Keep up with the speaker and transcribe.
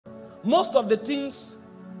Most of the things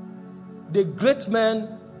the great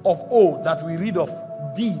men of old that we read of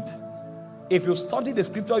did, if you study the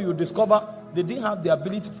scripture, you discover they didn't have the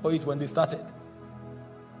ability for it when they started.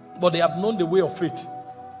 But they have known the way of faith.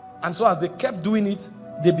 And so as they kept doing it,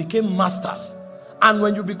 they became masters. And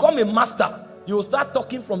when you become a master, you will start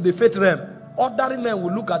talking from the faith realm. Ordinary men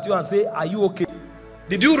will look at you and say, are you okay?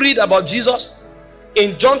 Did you read about Jesus?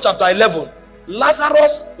 In John chapter 11,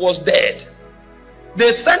 Lazarus was dead.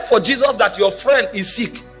 They sent for Jesus that your friend is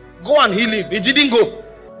sick. Go and heal him. He didn't go.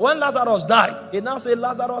 When Lazarus died, he now said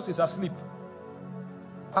Lazarus is asleep.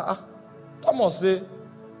 Thomas said,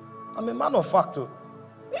 I'm a man of fact.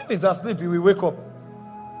 If he's asleep, he will wake up.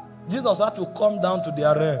 Jesus had to come down to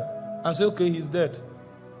their realm and say, okay, he's dead.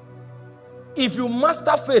 If you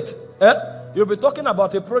master faith, you'll be talking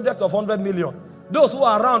about a project of 100 million. Those who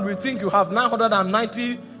are around will think you have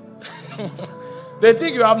 990. They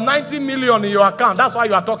think you have 90 million in your account. That's why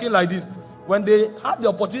you are talking like this. When they have the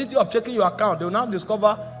opportunity of checking your account, they will now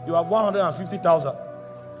discover you have 150,000.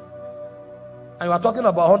 And you are talking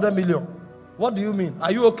about 100 million. What do you mean?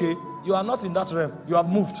 Are you okay? You are not in that realm. You have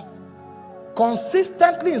moved.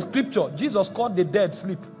 Consistently in scripture, Jesus called the dead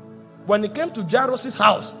sleep. When he came to Jairus'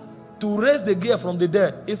 house to raise the girl from the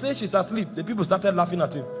dead, he said she's asleep. The people started laughing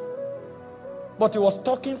at him. But he was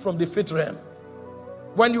talking from the faith realm.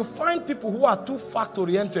 When you find people who are too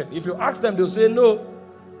fact-oriented, if you ask them, they'll say, no,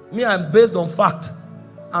 me, I'm based on fact.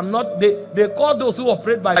 I'm not, they call those who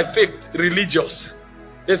operate by faith religious.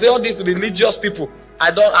 They say all these religious people,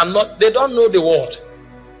 they don't know the word.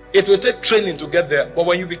 It will take training to get there. But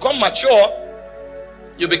when you become mature,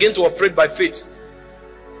 you begin to operate by faith.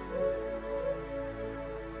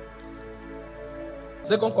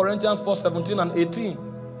 2 Corinthians 4:17 and 18.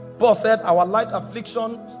 Paul said, our light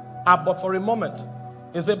afflictions are but for a moment.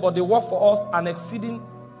 He said, but they work for us an exceeding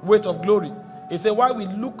weight of glory. He said, why we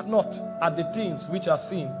look not at the things which are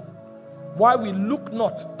seen. Why we look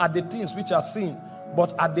not at the things which are seen,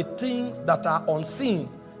 but at the things that are unseen.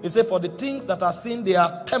 He said, for the things that are seen, they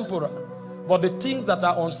are temporal. But the things that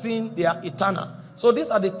are unseen, they are eternal. So these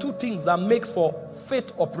are the two things that makes for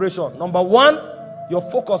faith operation. Number one, your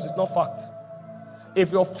focus is not fact.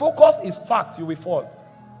 If your focus is fact, you will fall.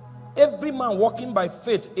 Every man walking by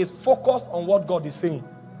faith is focused on what God is saying.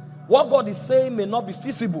 What God is saying may not be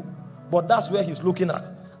feasible, but that's where he's looking at.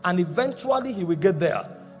 And eventually he will get there.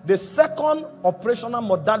 The second operational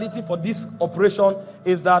modality for this operation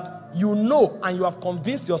is that you know and you have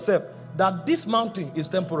convinced yourself that this mountain is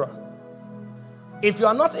temporal. If you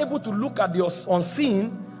are not able to look at the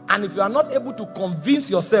unseen, and if you are not able to convince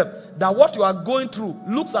yourself that what you are going through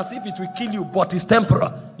looks as if it will kill you, but is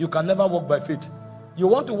temporal, you can never walk by faith. You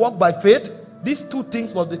want to walk by faith, these two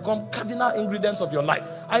things must become cardinal ingredients of your life.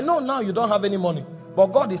 I know now you don't have any money, but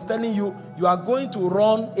God is telling you, you are going to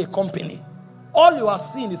run a company. All you are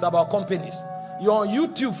seeing is about companies. You're on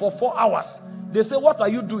YouTube for 4 hours. They say, what are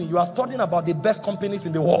you doing? You are studying about the best companies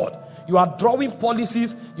in the world. You are drawing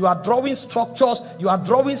policies, you are drawing structures, you are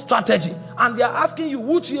drawing strategy. And they are asking you,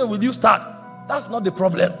 which year will you start? That's not the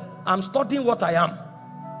problem. I'm studying what I am.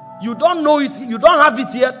 You don't know it, you don't have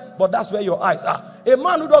it yet, but that's where your eyes are. A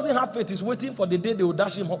man who doesn't have faith is waiting for the day they will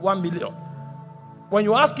dash him 1 million. When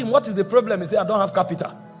you ask him what is the problem, he says, I don't have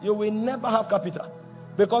capital. You will never have capital.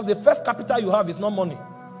 Because the first capital you have is not money.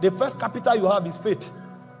 The first capital you have is faith.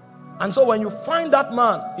 And so when you find that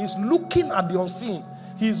man, he's looking at the unseen.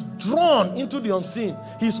 He's drawn into the unseen.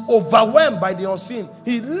 He's overwhelmed by the unseen.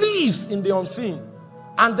 He lives in the unseen.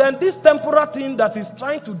 And then this temporal thing that is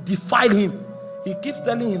trying to defile him, he keeps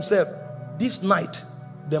telling himself, this night,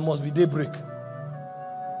 there must be daybreak.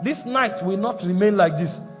 This night will not remain like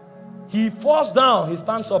this. He falls down, he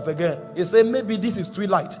stands up again. He says, maybe this is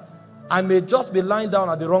twilight. I may just be lying down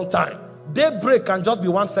at the wrong time. Daybreak can just be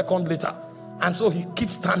 1 second later. And so he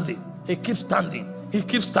keeps standing. He keeps standing. He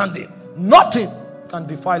keeps standing. Nothing can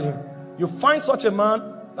defile him. You find such a man,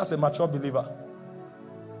 that's a mature believer.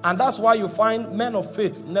 And that's why you find men of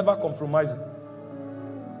faith never compromising.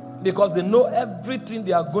 Because they know everything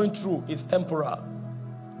they are going through is temporal.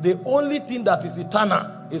 The only thing that is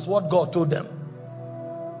eternal is what God told them.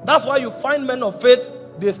 That's why you find men of faith,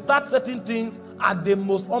 they start certain things at the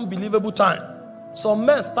most unbelievable time. Some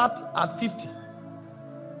men start at 50.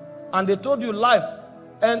 And they told you life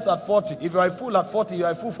ends at 40. If you are a fool at 40, you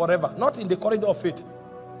are a fool forever. Not in the corridor of faith.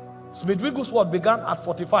 Smith Wigglesworth began at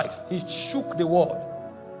 45. He shook the world.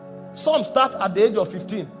 Some start at the age of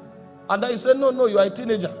 15. And then you say, no, you are a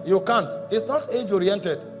teenager. You can't. It's not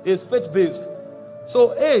age-oriented. It's faith-based.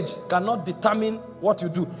 So age cannot determine what you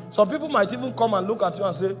do. Some people might even come and look at you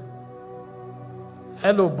and say,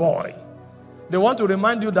 hello, boy. They want to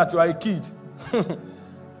remind you that you are a kid.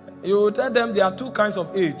 You will tell them there are two kinds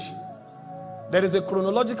of age. There is a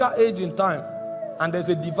chronological age in time, and there's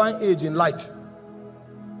a divine age in light.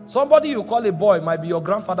 Somebody you call a boy might be your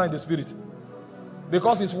grandfather in the spirit,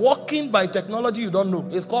 because he's walking by technology you don't know.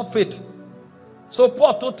 It's called faith. So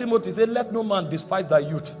Paul told Timothy, he said, let no man despise thy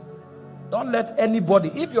youth. Don't let anybody,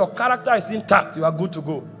 if your character is intact, you are good to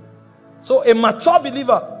go. So a mature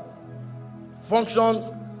believer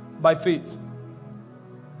functions by faith.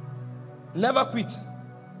 Never quit.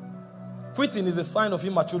 Quitting is a sign of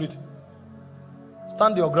immaturity.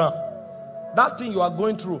 Stand your ground. That thing you are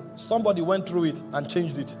going through, somebody went through it and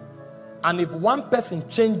changed it. And if one person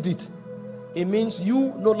changed it, it means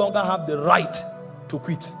you no longer have the right to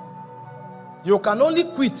quit. You can only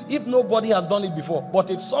quit if nobody has done it before.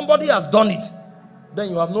 But if somebody has done it, then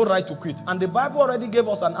you have no right to quit. And the Bible already gave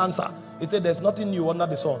us an answer. It said there's nothing new under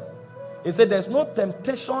the sun. It said there's no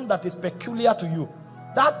temptation that is peculiar to you.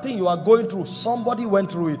 That thing you are going through, somebody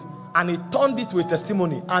went through it and he turned it to a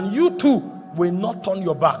testimony. And you too will not turn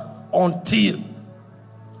your back until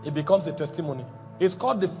it becomes a testimony. It's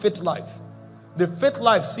called the faith life. The faith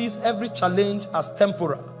life sees every challenge as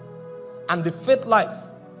temporal. And the faith life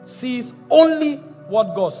sees only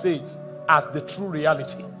what God says as the true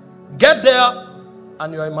reality. Get there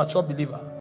and you are a mature believer.